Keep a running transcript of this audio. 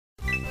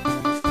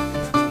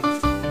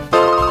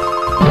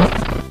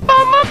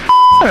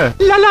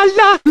La la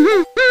la.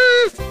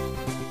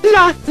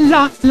 La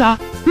la la.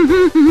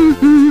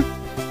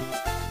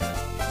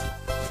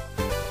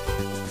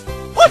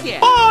 Oh yeah.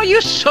 Oh, you're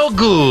so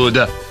good.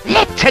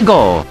 Let's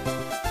go.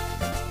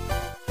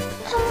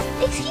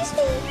 Excuse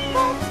me.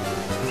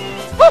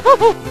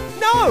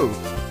 No.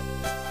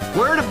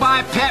 Where to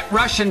buy pet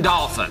Russian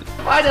dolphin?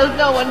 Why does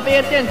no one pay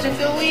attention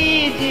to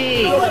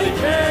Luigi? Nobody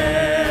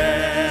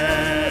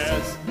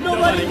cares.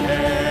 Nobody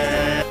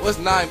cares. What's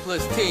 9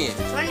 plus 10?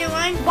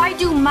 21. Why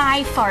do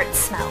my farts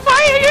smell?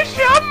 Why are you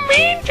so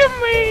mean to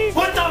me?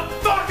 What the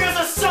fuck is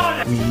a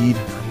son? Weed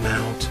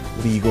amount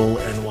legal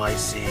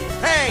NYC.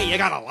 Hey, you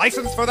got a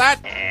license for that?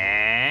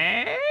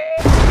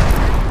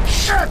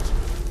 Shit!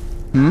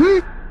 Hmm?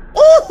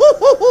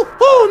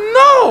 Oh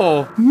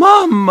no!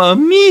 Mamma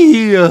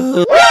mia! No!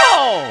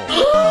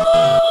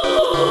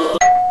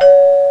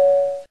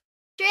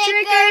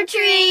 Trick or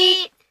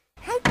treat!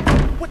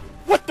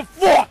 What the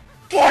fuck?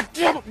 God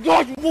damn it!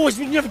 God, you boys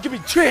will never give me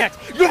a chance!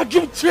 You never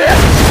give me a chance!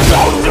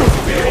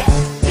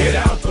 Bitch, get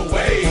out the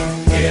way!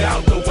 Get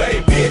out the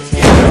way, bitch!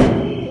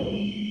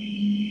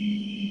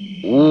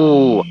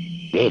 Ooh,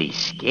 very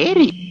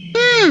scary.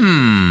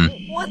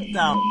 What the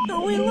f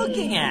are we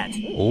looking at?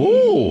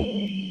 Oh.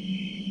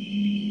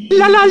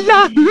 La la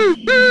la.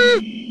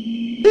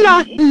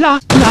 La la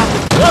la.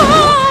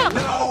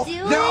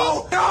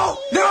 No!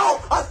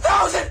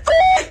 1,000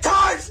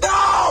 times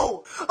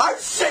no! I'm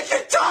sick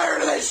and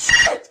tired of this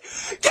shit!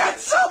 Get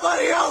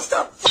somebody else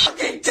to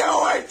fucking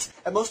do it!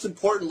 And most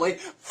importantly,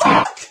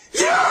 fuck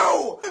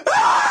You!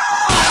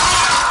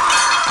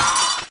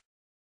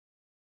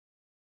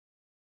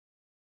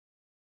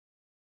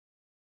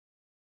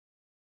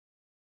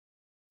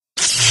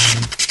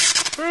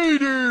 Hey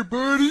there,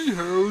 buddy.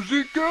 How's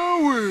it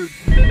going?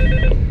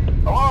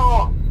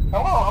 Hello?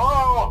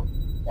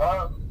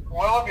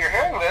 Well, if you're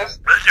hearing this...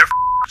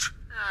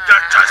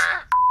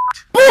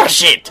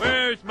 Bullshit!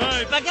 Where's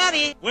my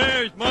spaghetti?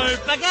 Where's my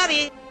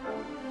spaghetti?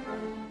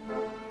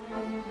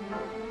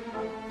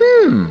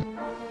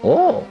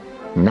 Oh,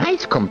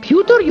 nice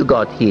computer you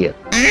got here.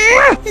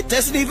 It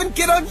doesn't even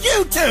get on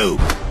YouTube!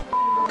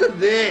 Look at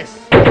this!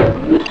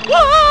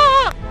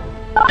 Whoa!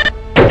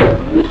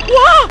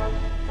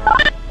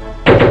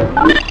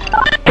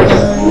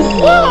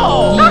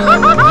 Whoa!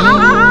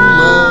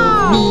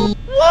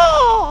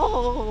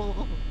 Whoa!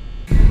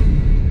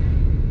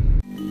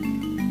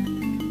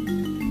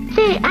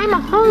 Say, I'm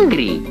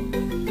hungry.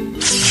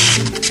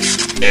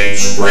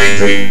 It's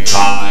rating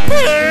time!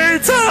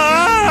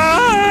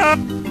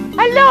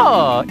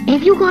 Hello,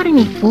 have you got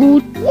any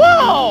food?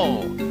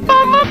 Whoa!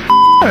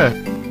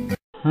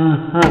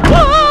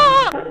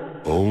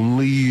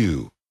 Only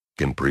you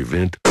can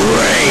prevent rain. Look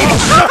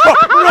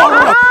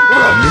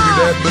at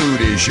that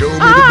booty. Show me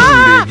the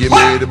booty. Give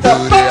me the booty. I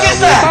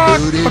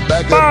want the booty.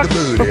 Back up the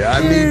booty. I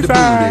need the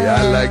booty. I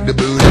like the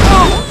booty.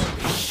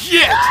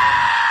 Shit!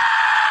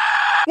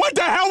 What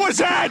the hell was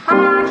that?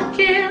 Hide to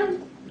kill,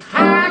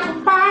 hide to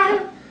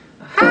fight,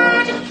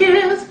 hide to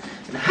kiss,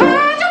 and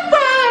hide to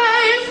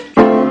wife.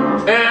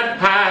 And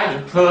hide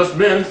your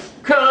husband,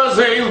 cause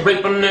they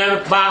raping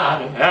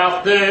everybody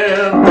out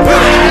there.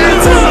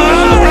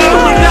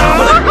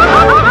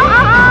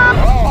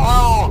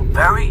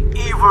 Very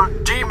evil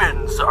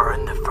demons are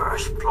in the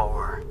first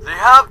floor. They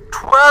have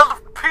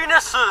 12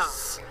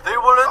 penises. They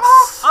will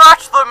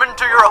insert them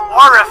into your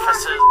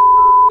orifices.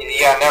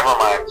 Yeah, never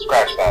mind.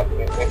 Scratch that.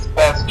 It's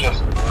best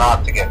just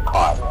not to get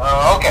caught.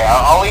 Okay,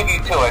 I'll leave you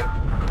to it.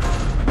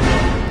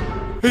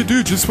 Hey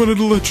dude, just wanted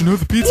to let you know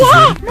the pizza's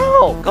What? ready.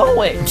 No, go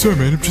away. I'm sorry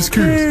man, I'm just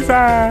curious.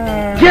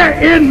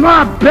 Get in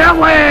my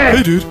belly!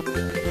 Hey dude, you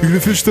gonna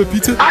finish that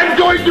pizza? I'm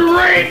going to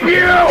rape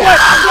you!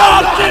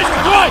 Oh, Jesus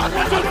Christ!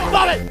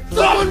 Stop it!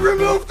 Someone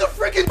remove the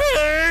freaking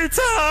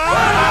Pizza!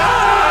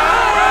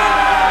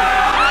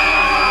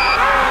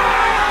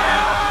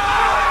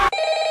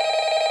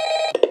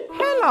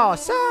 Hello,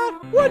 sir.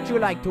 Would you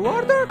like to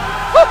order?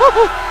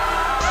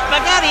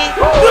 Spaghetti!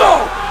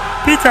 No!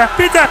 Pizza!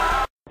 Pizza!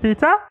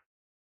 Pizza?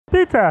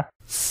 Pizza!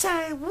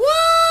 Say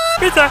what?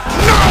 Pizza!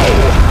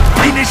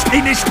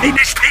 Finish!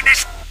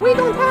 We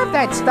don't have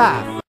that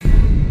stuff.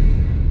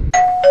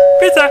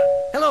 Pizza!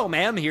 Hello,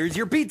 ma'am. Here's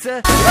your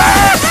pizza. Pizza!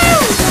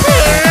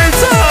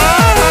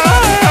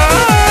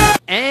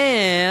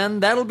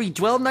 And that'll be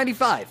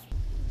 $12.95.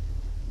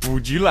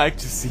 Would you like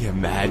to see a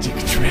magic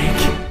trick?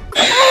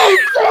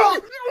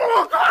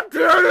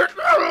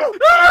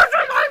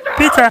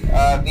 Pizza!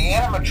 The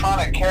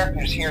animatronic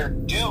characters here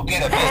do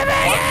get a bit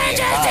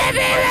funky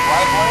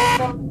at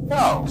times.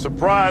 No.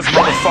 Surprise,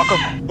 motherfucker!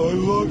 I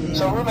love you.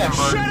 So remember,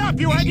 Shut up!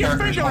 You had your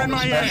finger in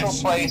my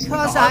ass!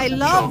 Because I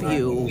love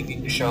you. We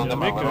need to show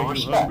them a little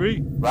respect,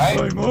 right?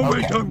 I'm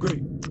always Okay.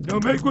 hungry. Now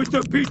make with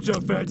the pizza,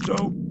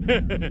 fatso.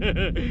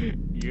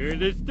 You're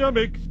the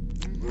stomach.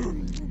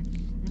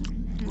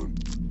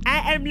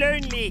 I am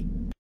lonely.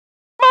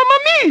 Mamma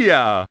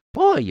mia!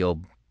 Boy, oh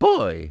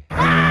boy.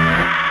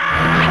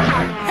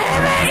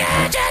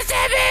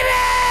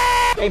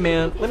 Hey,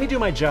 man, let me do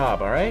my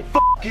job, alright?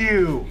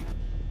 You!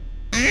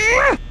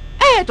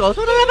 Eto,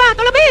 sono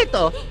lavato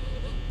l'abito.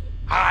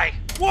 Hi!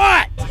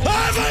 What?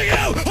 Ah, fuck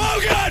you! Oh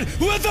god!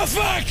 What the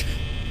fuck?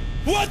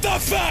 What the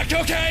fuck,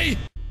 okay?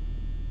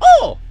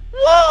 Oh!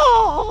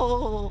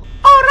 Whoa!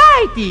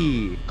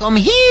 Alrighty! Come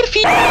here,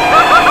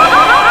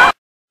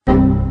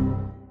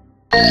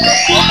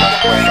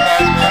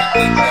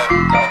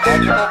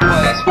 magical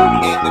place where the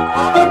game the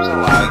grown-ups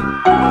alike,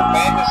 where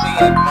fantasy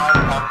and fun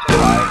come to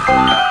life.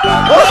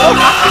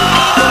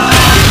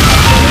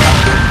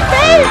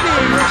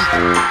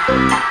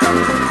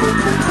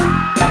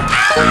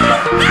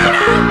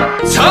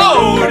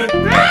 Toad?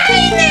 My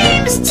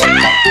name's Toad!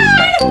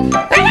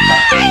 And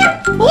I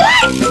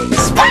like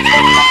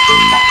spaghetti!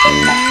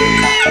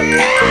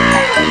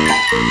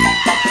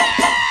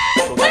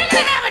 We're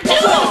gonna have a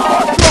duel!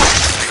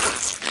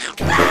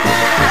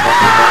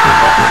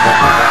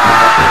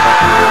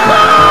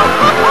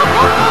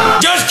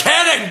 Just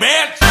kidding,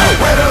 bitch!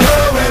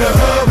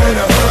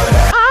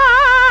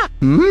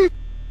 Hmm?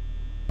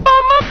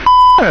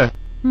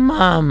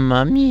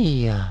 Mamma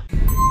mia.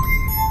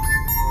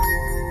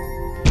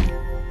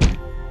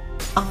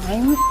 I'm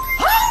hungry!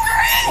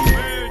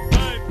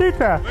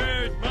 Pizza!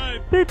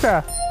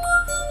 Pizza!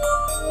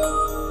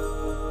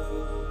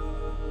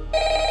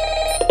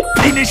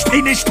 Finish!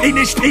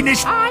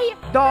 I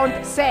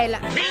don't sell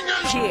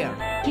here.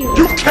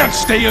 You can't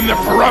stay in there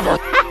forever!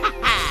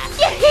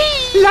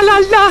 La la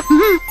la!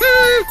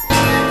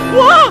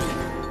 What?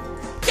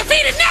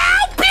 Defeated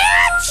now,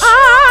 bitch!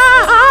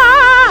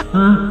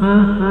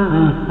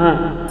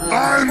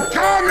 I'm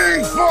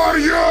coming for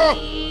you!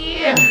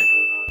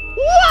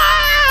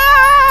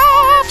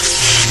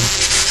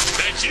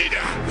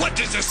 Vegeta, what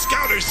does the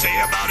scouter say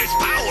about his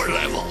power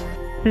level?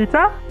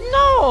 Pizza?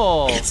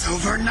 No! It's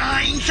over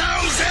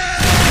 9,000!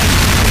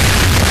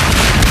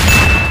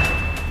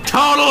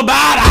 Total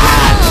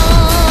badass!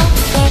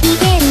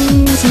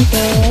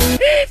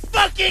 He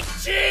fucking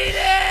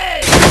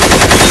cheated!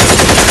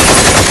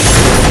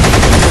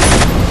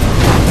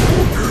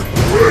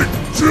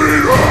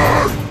 Vegeta!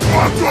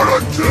 I'm gonna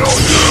kill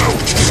you!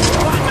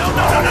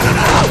 No!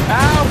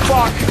 Oh,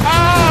 fuck!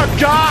 Oh,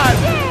 God!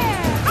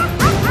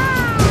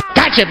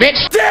 Gotcha,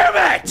 bitch! Damn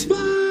it!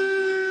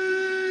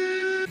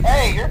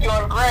 Hey, you're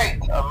doing great.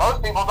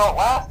 Most people don't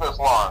last this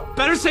long.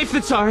 Better safe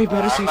than sorry,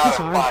 better safe than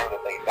sorry. I'm not implying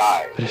that they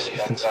died. Better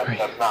safe than sorry.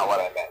 That's not what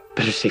I meant.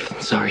 Better safe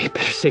than sorry,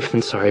 better safe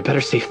than sorry,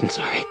 better safe than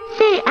sorry.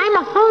 Say,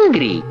 I'm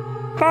hungry.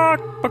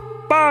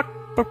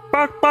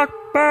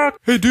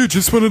 Hey dude,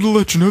 just wanted to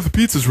let you know the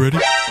pizza's ready.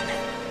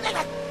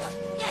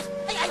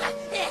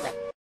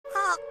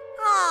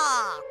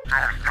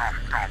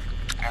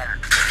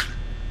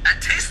 That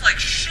tastes like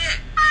shit.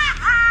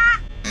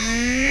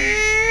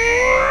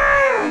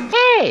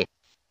 Hey!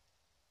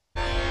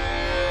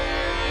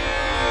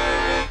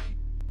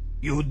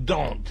 You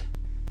don't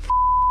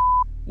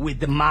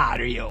with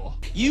Mario.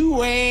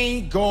 You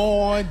ain't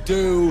gonna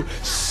do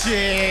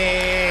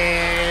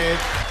shit.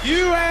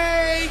 You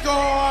ain't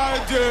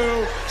gonna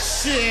do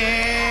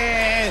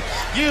shit.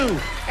 You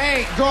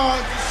ain't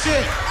gonna do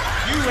shit.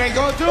 You ain't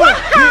gonna do it.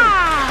 You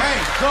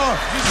ain't gonna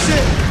do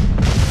shit.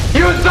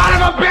 You son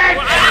of a bitch!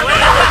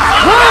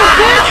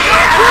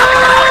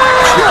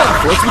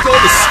 What's with all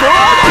the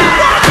squad?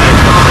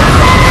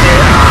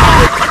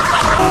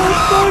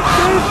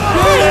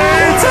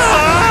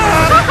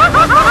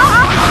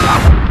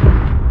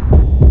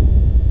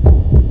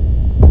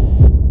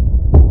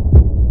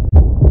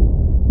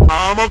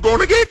 I'm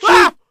gonna get you!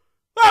 Ah!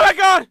 Oh my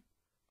god!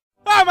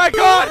 Oh my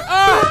god!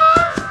 Oh!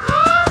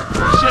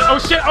 Shit!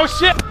 I'm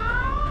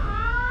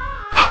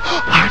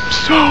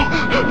so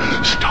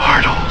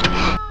startled.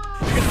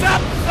 It's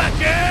up,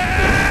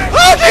 fucker!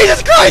 Oh,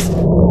 Jesus Christ!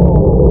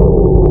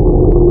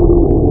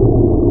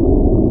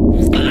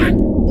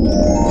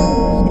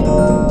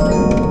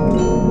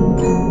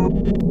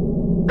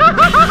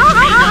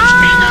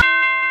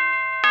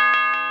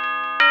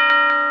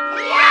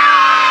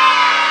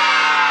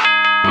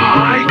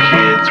 My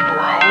kids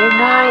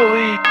roam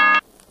early.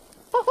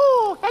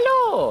 Oh,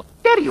 hello!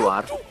 There you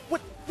are.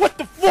 What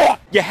the fuck?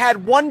 You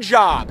had one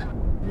job.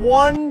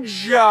 One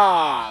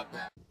job.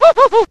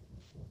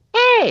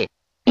 Hey!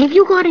 Have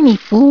you got any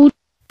food?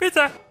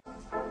 Pizza.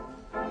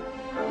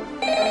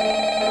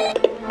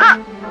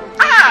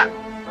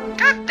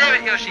 God damn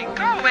it, Yoshi,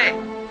 go away.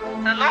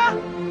 Hello?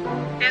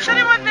 Is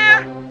anyone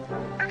there?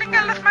 I think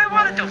I left my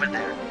wallet over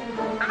there.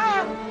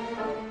 Hello?